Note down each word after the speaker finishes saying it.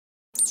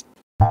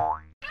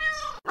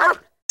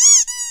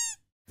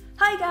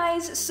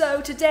guys,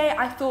 so today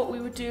I thought we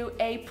would do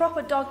a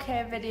proper dog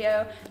care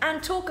video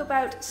and talk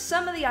about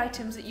some of the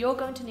items that you're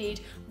going to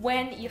need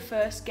when you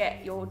first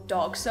get your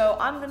dog. So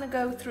I'm going to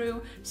go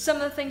through some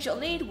of the things you'll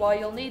need, why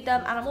you'll need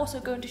them, and I'm also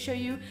going to show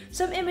you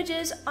some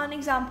images and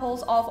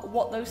examples of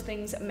what those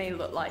things may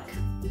look like.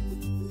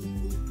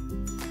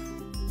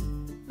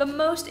 The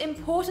most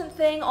important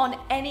thing on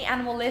any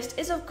animal list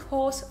is of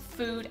course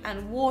food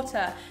and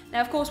water.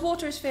 Now of course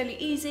water is fairly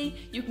easy.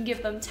 You can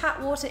give them tap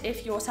water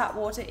if your tap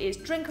water is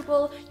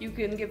drinkable. You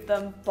can give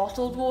them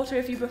bottled water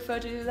if you prefer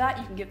to do that.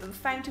 You can give them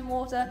fountain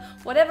water,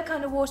 whatever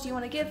kind of water you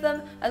want to give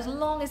them, as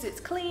long as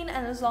it's clean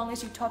and as long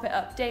as you top it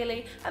up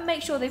daily and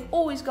make sure they've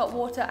always got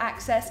water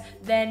access,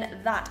 then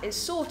that is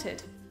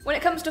sorted. When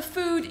it comes to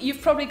food,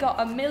 you've probably got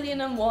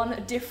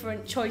 1,000,001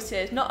 different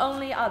choices. Not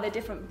only are there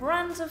different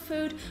brands of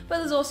food, but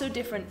there's also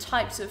different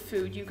types of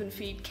food. You can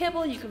feed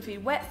kibble, you can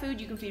feed wet food,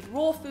 you can feed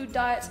raw food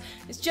diets.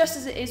 It's just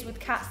as it is with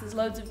cats, there's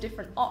loads of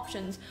different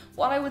options.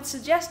 What I would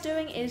suggest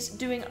doing is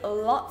doing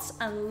lots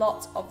and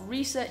lots of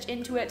research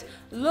into it.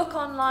 Look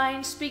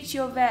online, speak to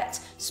your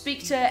vet,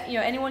 speak to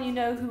anyone you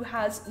know who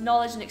has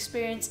knowledge and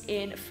experience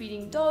in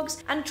feeding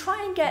dogs, and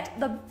try and get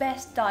the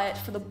best diet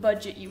for the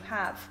budget you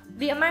have.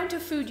 The amount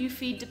of food you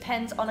feed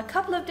depends on a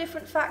couple of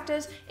different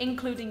factors,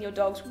 including your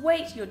dog's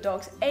weight, your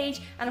dog's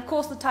age, and of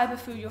course the type of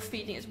food you're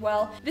feeding as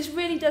well. This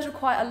really does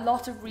require a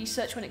lot of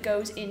research when it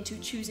goes into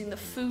choosing the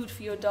food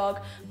for your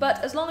dog,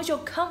 but as long as you're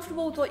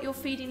comfortable with what you're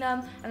feeding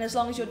them, and as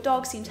long as your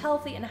dog seems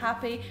healthy and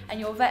happy, and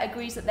your vet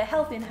agrees that they're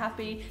healthy and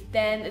happy,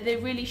 then there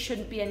really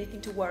shouldn't be anything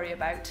to worry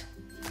about.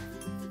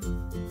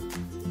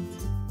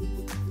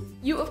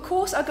 You of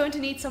course are going to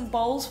need some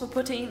bowls for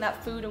putting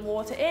that food and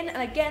water in,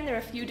 and again there are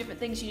a few different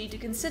things you need to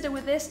consider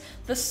with this.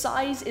 The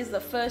size is the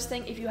first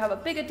thing. If you have a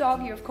bigger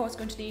dog, you're of course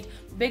going to need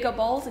bigger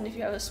bowls, and if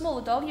you have a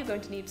smaller dog, you're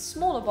going to need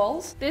smaller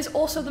bowls. There's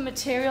also the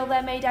material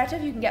they're made out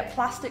of. You can get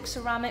plastic,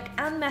 ceramic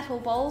and metal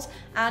bowls,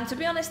 and to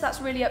be honest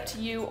that's really up to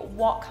you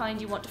what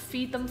kind you want to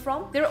feed them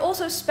from. There are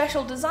also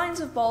special designs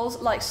of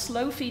bowls like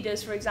slow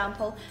feeders for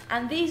example,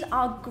 and these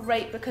are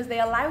great because they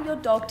allow your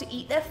dog to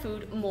eat their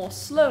food more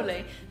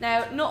slowly.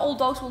 Now not all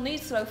dogs will need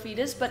slow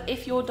feeders, but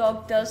if your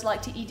dog does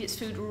like to eat its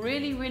food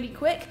really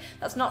quick,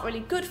 that's not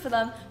really good for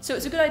them, so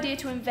it's a good idea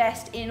to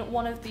invest in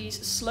one of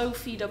these slow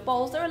feeder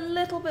bowls. They're a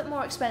little bit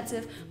more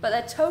expensive, but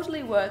they're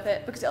totally worth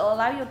it because it'll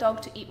allow your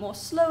dog to eat more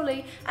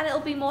slowly and it'll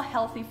be more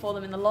healthy for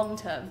them in the long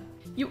term.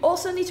 You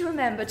also need to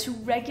remember to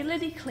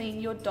regularly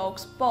clean your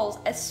dog's bowls,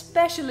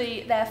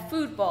 especially their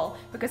food bowl,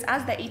 because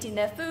as they're eating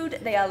their food,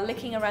 they are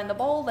licking around the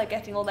bowl, they're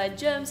getting all their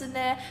germs in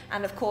there,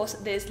 and of course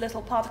there's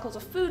little particles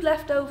of food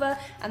left over,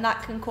 and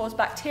that can cause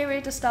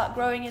bacteria to start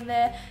growing in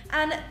there.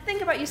 And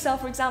think about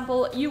yourself, for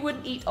example, you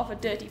wouldn't eat off a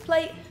dirty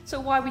plate, so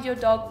why would your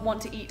dog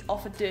want to eat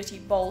off a dirty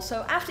bowl?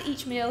 So after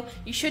each meal,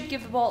 you should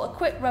give the bowl a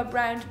quick rub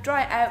round,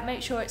 dry it out,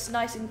 make sure it's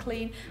nice and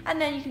clean,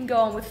 and then you can go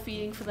on with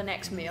feeding for the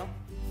next meal.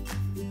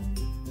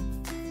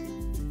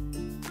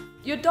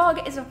 Your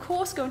dog is of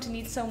course going to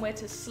need somewhere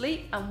to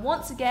sleep, and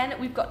once again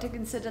we've got to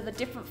consider the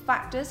different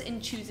factors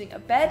in choosing a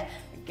bed.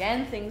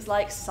 Again, things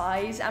like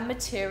size and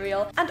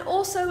material, and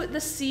also the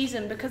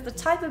season, because the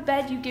type of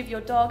bed you give your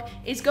dog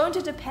is going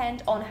to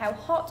depend on how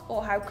hot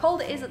or how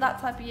cold it is at that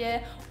type of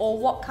year, or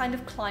what kind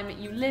of climate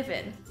you live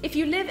in. If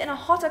you live in a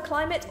hotter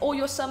climate or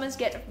your summers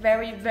get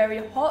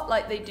very hot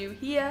like they do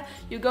here,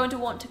 you're going to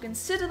want to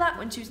consider that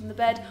when choosing the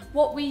bed.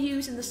 What we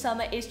use in the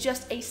summer is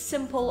just a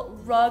simple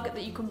rug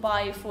that you can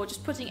buy for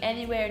just putting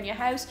anywhere in your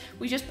house.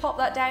 We just pop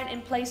that down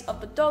in place of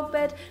the dog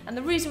bed, and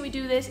the reason we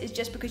do this is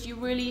just because you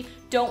really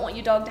don't want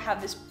your dog to have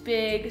this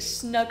big,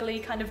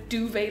 snuggly, kind of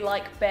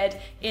duvet-like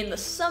bed in the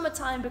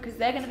summertime, because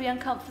they're going to be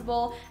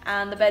uncomfortable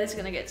and the bed is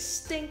going to get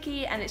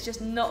stinky and it's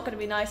just not going to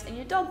be nice, and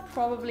your dog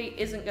probably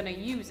isn't going to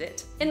use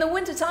it. In the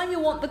wintertime, you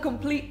want the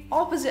complete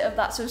opposite of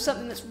that, so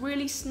something that's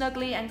really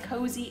snuggly and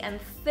cozy and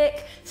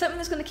thick, something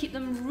that's going to keep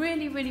them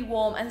really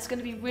warm and it's going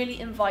to be really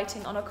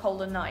inviting on a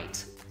colder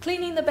night.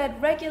 Cleaning the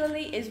bed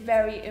regularly is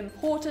very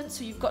important,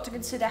 so you've got to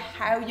consider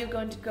how you're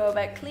going to go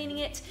about cleaning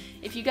it.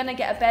 If you're going to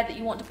get a bed that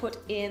you want to put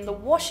in the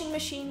washing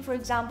machine, for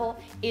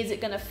example, is it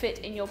going to fit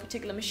in your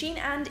particular machine,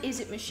 and is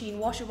it machine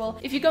washable?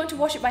 If you're going to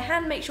wash it by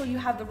hand, make sure you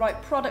have the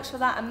right products for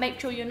that, and make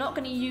sure you're not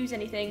going to use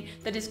anything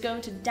that is going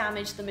to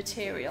damage the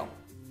material.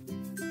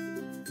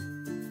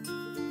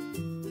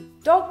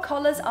 Dog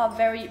collars are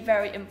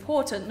very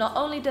important. Not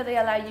only do they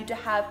allow you to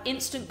have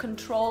instant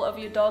control of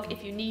your dog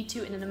if you need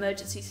to in an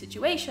emergency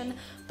situation,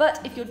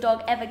 but if your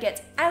dog ever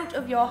gets out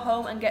of your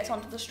home and gets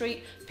onto the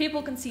street,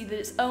 people can see that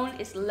it's owned,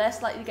 it's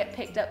less likely to get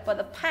picked up by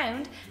the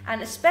pound,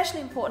 and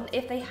especially important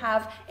if they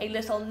have a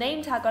little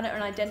name tag on it or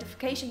an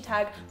identification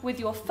tag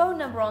with your phone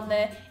number on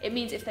there. It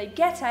means if they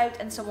get out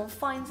and someone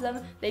finds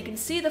them, they can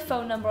see the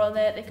phone number on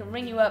there, they can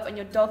ring you up, and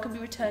your dog can be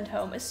returned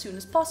home as soon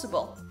as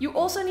possible. You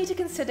also need to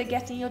consider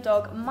getting your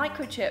dog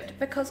microchipped,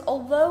 because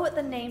although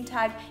the name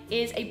tag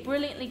is a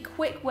brilliantly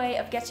quick way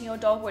of getting your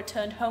dog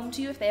returned home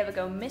to you if they ever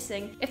go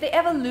missing, if they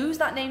ever lose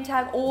that name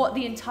tag or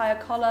the entire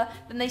collar,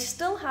 then they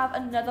still have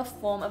another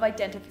form of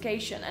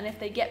identification, and if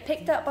they get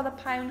picked up by the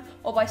pound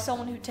or by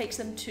someone who takes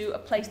them to a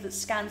place that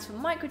scans for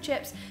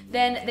microchips,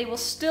 then they will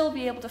still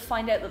be able to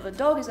find out that the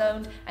dog is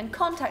owned and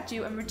contact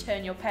you and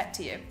return your pet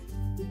to you.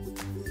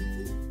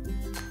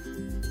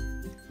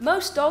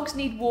 Most dogs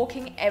need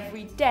walking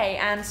every day,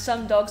 and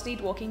some dogs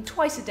need walking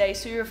twice a day,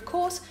 so you're of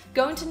course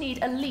going to need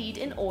a lead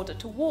in order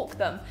to walk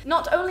them.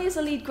 Not only is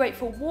a lead great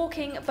for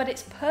walking, but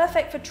it's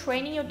perfect for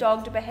training your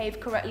dog to behave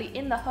correctly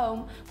in the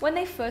home when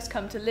they first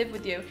come to live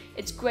with you.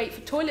 It's great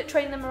for toilet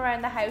training them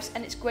around the house,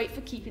 and it's great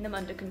for keeping them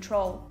under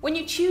control. When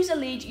you choose a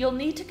lead, you'll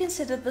need to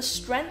consider the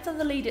strength of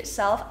the lead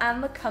itself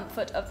and the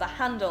comfort of the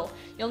handle.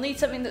 You'll need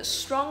something that's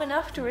strong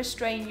enough to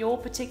restrain your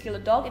particular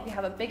dog. If you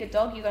have a bigger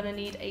dog, you're going to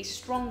need a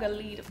stronger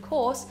lead, of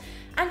course.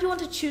 And you want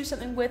to choose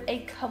something with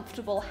a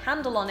comfortable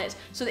handle on it,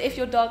 so that if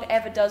your dog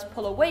ever does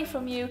pull away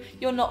from you,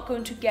 you're not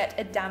going to get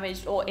a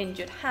damaged or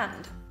injured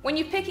hand. When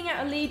you're picking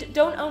out a lead,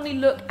 don't only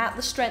look at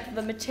the strength of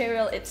the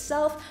material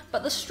itself,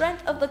 but the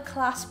strength of the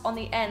clasp on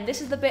the end.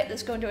 This is the bit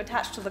that's going to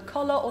attach to the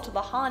collar or to the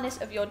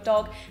harness of your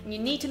dog, and you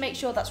need to make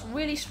sure that's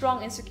really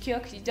strong and secure,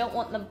 because you don't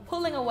want them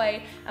pulling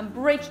away and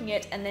breaking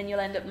it, and then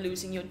you'll end up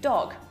losing your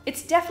dog.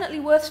 It's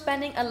definitely worth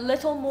spending a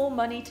little more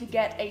money to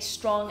get a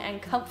strong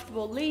and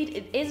comfortable lead.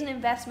 It is an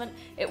investment.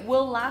 It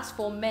will last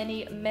for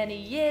many, many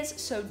years,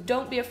 so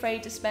don't be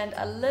afraid to spend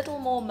a little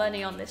more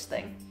money on this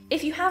thing.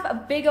 If you have a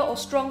bigger or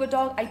stronger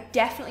dog, I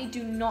definitely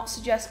do not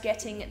suggest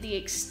getting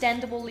the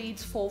extendable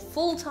leads for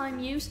full-time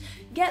use.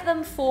 Get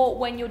them for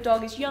when your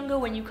dog is younger,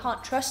 when you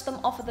can't trust them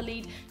off of the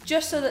lead,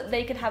 just so that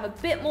they can have a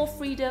bit more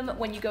freedom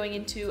when you're going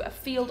into a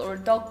field or a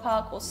dog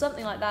park or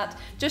something like that,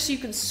 just so you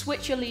can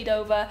switch your lead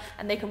over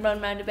and they can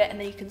run around a bit, and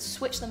then you can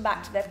switch them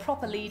back to their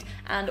proper lead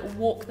and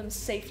walk them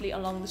safely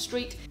along the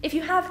street. If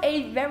you have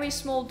a very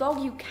small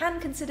dog, you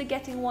can consider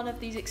getting one of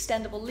these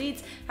extendable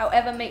leads.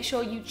 However, make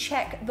sure you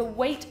check the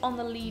weight on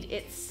the lead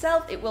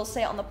itself. It will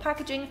say on the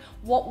packaging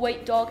what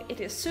weight dog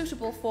it is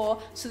suitable for,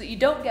 so that you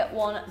don't get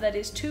one that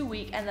is too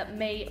weak and that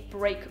may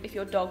break if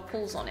your dog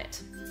pulls on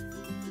it.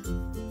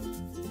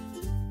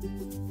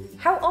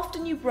 How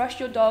often you brush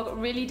your dog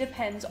really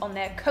depends on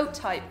their coat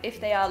type.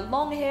 If they are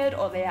long-haired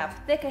or they have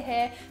thicker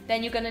hair,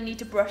 then you're going to need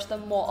to brush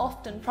them more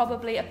often,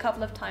 probably a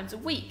couple of times a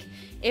week.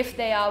 If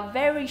they are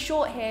very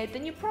short-haired,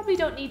 then you probably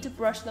don't need to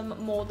brush them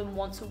more than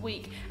once a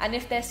week. And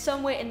if they're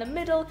somewhere in the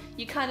middle,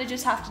 you kind of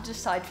just have to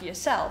decide for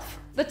yourself.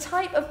 The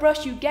type of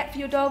brush you get for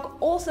your dog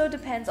also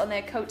depends on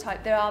their coat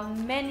type. There are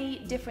many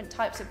different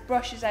types of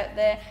brushes out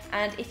there,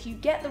 and if you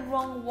get the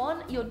wrong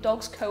one, your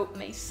dog's coat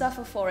may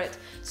suffer for it.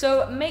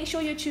 So make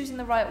sure you're choosing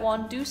the right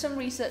one. Do some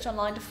research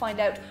online to find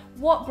out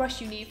what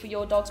brush you need for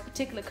your dog's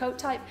particular coat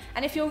type,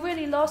 and if you're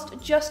really lost,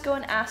 just go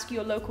and ask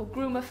your local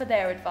groomer for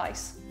their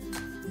advice.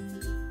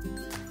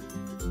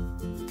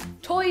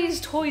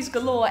 Toys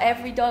galore.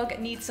 Every dog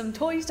needs some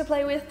toys to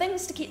play with,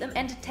 things to keep them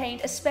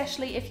entertained,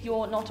 especially if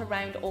you're not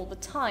around all the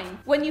time.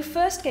 When you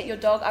first get your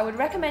dog, I would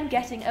recommend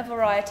getting a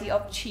variety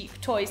of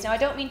cheap toys. Now, I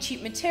don't mean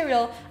cheap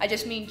material, I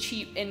just mean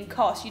cheap in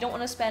cost. You don't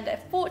want to spend a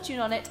fortune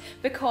on it,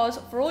 because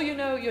for all you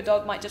know, your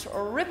dog might just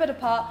rip it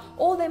apart,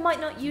 or they might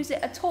not use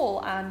it at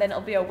all, and then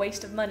it'll be a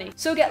waste of money.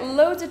 So get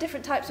loads of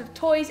different types of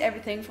toys,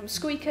 everything from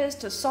squeakers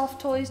to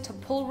soft toys to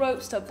pull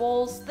ropes to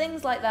balls,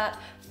 things like that.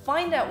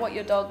 Find out what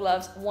your dog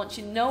loves. Once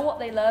you know what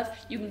they love,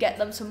 you can get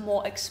them some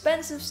more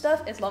expensive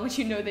stuff, as long as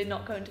you know they're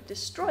not going to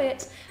destroy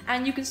it,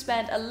 and you can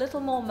spend a little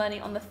more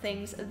money on the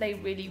things they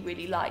really,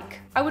 really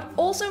like. I would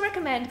also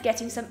recommend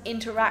getting some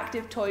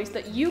interactive toys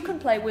that you can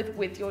play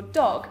with your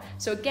dog.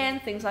 So again,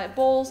 things like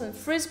balls and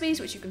frisbees,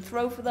 which you can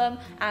throw for them,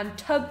 and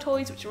tug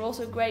toys, which are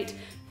also great.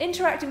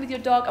 Interacting with your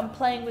dog and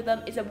playing with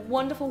them is a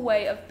wonderful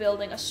way of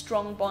building a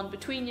strong bond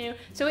between you,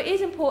 so it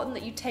is important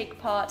that you take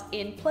part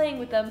in playing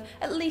with them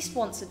at least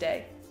once a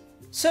day.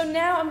 So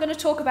now I'm going to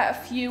talk about a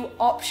few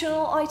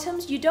optional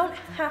items. You don't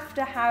have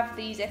to have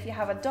these if you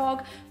have a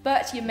dog,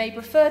 but you may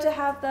prefer to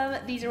have them.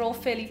 These are all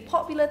fairly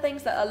popular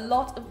things that a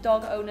lot of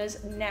dog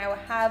owners now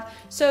have,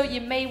 so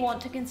you may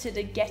want to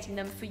consider getting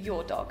them for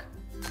your dog.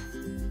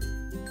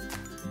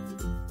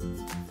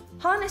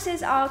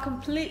 Harnesses are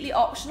completely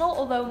optional,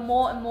 although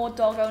more and more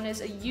dog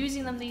owners are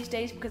using them these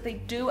days because they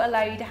do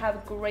allow you to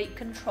have great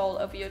control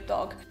over your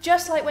dog.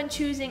 Just like when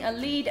choosing a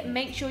lead,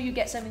 make sure you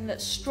get something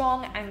that's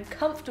strong and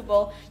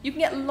comfortable. You can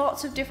get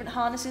lots of different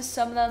harnesses.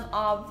 Some of them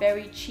are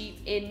very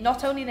cheap in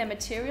not only their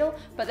material,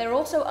 but they're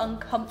also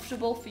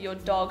uncomfortable for your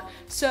dog.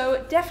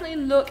 So definitely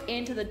look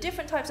into the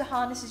different types of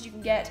harnesses you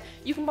can get.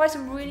 You can buy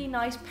some really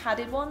nice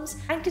padded ones,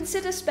 and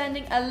consider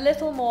spending a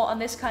little more on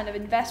this kind of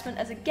investment,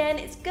 as again,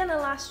 it's gonna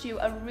last you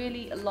a really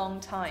long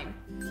time.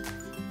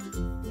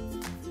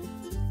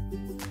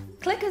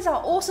 Clickers are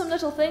awesome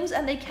little things,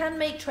 and they can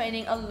make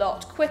training a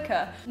lot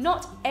quicker.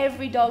 Not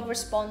every dog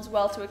responds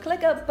well to a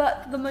clicker,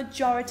 but the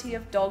majority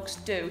of dogs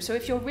do. So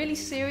if you're really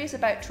serious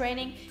about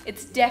training,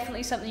 it's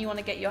definitely something you want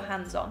to get your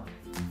hands on.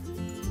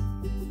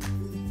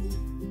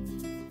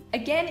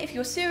 Again, if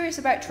you're serious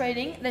about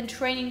training, then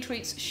training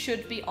treats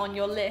should be on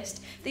your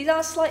list. These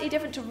are slightly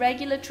different to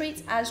regular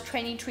treats, as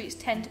training treats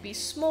tend to be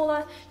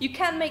smaller. You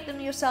can make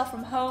them yourself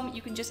from home.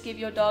 You can just give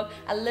your dog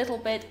a little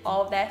bit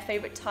of their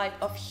favorite type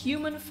of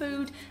human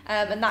food,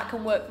 and that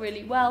can work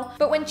really well.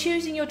 But when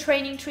choosing your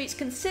training treats,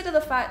 consider the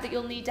fact that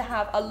you'll need to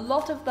have a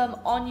lot of them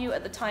on you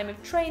at the time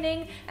of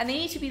training, and they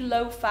need to be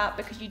low fat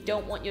because you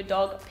don't want your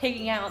dog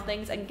pigging out on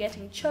things and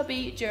getting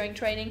chubby during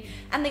training,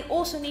 and they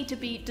also need to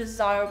be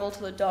desirable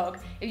to the dog.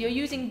 If you're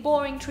using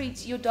boring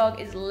treats, your dog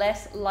is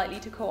less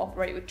likely to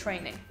cooperate with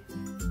training.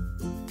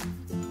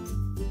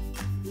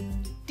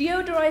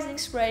 Deodorizing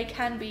spray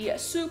can be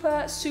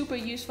super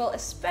useful,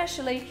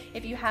 especially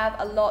if you have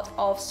a lot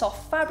of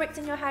soft fabrics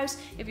in your house.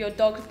 If your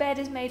dog's bed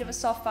is made of a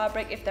soft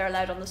fabric, if they're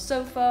allowed on the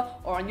sofa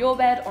or on your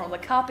bed or on the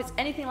carpets,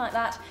 anything like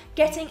that,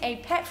 getting a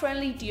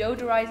pet-friendly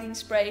deodorizing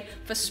spray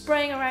for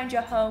spraying around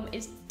your home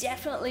is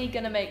definitely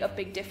going to make a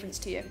big difference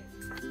to you.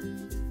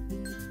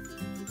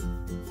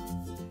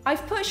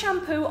 I've put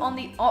shampoo on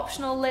the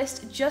optional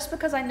list just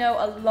because I know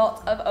a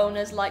lot of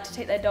owners like to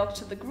take their dogs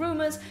to the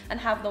groomers and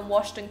have them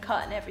washed and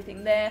cut and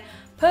everything there.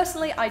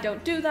 Personally, I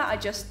don't do that. I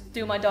just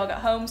do my dog at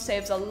home,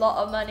 saves a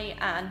lot of money,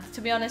 and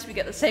to be honest, we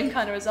get the same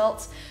kind of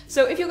results.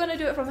 So if you're going to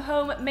do it from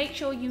home, make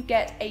sure you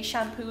get a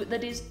shampoo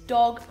that is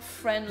dog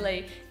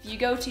friendly. If you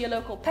go to your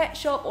local pet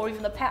shop or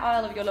even the pet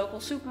aisle of your local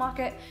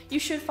supermarket, you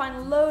should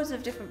find loads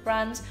of different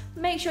brands.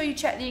 Make sure you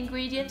check the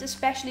ingredients,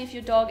 especially if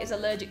your dog is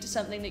allergic to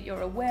something that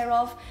you're aware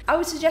of. I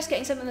would suggest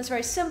getting something that's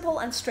very simple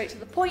and straight to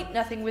the point,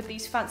 nothing with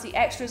these fancy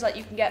extras like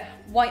you can get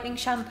whitening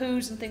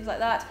shampoos and things like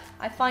that.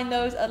 I find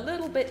those a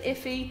little bit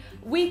iffy.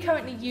 We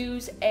currently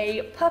use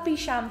a puppy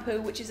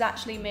shampoo, which is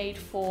actually made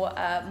for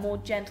more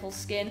gentle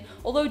skin.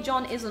 Although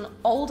John is an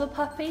older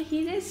puppy,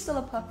 he is still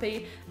a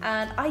puppy,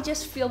 and I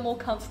just feel more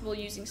comfortable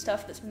using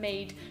stuff that's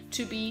made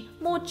to be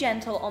more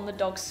gentle on the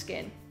dog's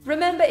skin.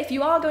 Remember, if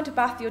you are going to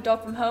bath your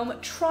dog from home,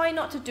 try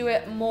not to do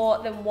it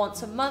more than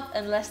once a month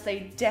unless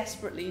they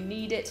desperately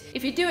need it.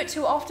 If you do it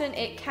too often,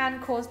 it can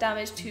cause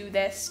damage to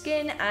their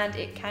skin and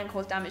it can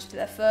cause damage to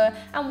their fur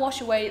and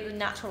wash away the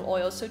natural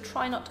oils, so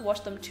try not to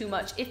wash them too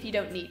much if you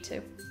don't need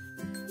to.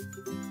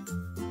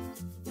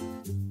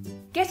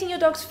 Getting your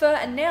dog's fur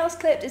and nails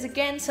clipped is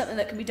again something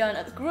that can be done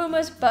at the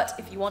groomers, but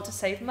if you want to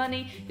save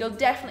money, you'll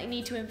definitely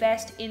need to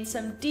invest in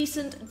some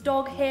decent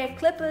dog hair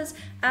clippers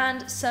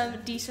and some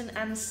decent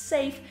and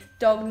safe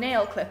dog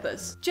nail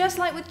clippers. Just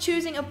like with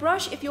choosing a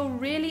brush, if you're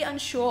really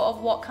unsure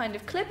of what kind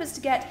of clippers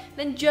to get,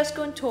 then just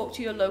go and talk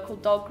to your local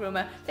dog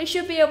groomer. They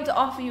should be able to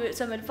offer you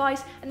some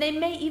advice, and they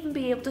may even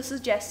be able to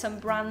suggest some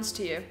brands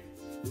to you.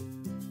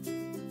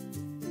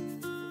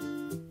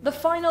 The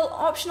final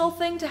optional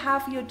thing to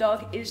have for your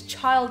dog is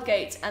child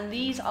gates, and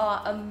these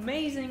are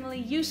amazingly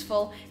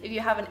useful if you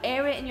have an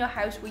area in your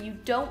house where you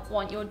don't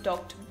want your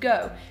dog to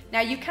go. Now,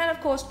 you can of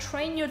course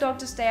train your dog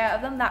to stay out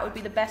of them, that would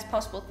be the best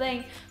possible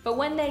thing, but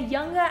when they're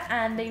younger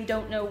and they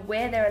don't know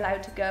where they're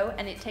allowed to go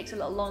and it takes a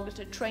little longer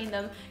to train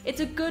them,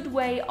 it's a good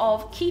way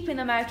of keeping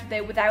them out of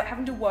there without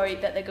having to worry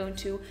that they're going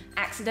to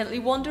accidentally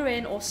wander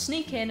in or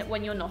sneak in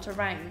when you're not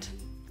around.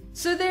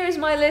 So there is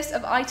my list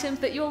of items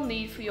that you'll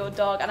need for your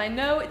dog, and I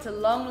know it's a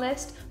long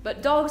list,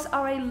 but dogs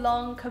are a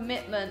long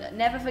commitment.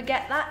 Never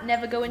forget that,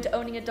 never go into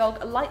owning a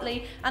dog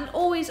lightly, and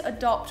always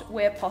adopt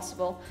where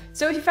possible.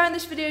 So if you found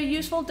this video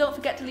useful, don't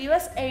forget to leave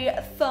us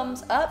a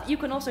thumbs up. You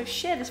can also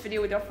share this video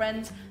with your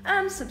friends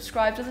and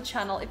subscribe to the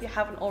channel if you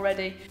haven't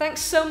already.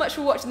 Thanks so much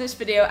for watching this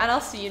video, and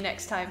I'll see you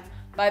next time.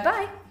 Bye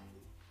bye!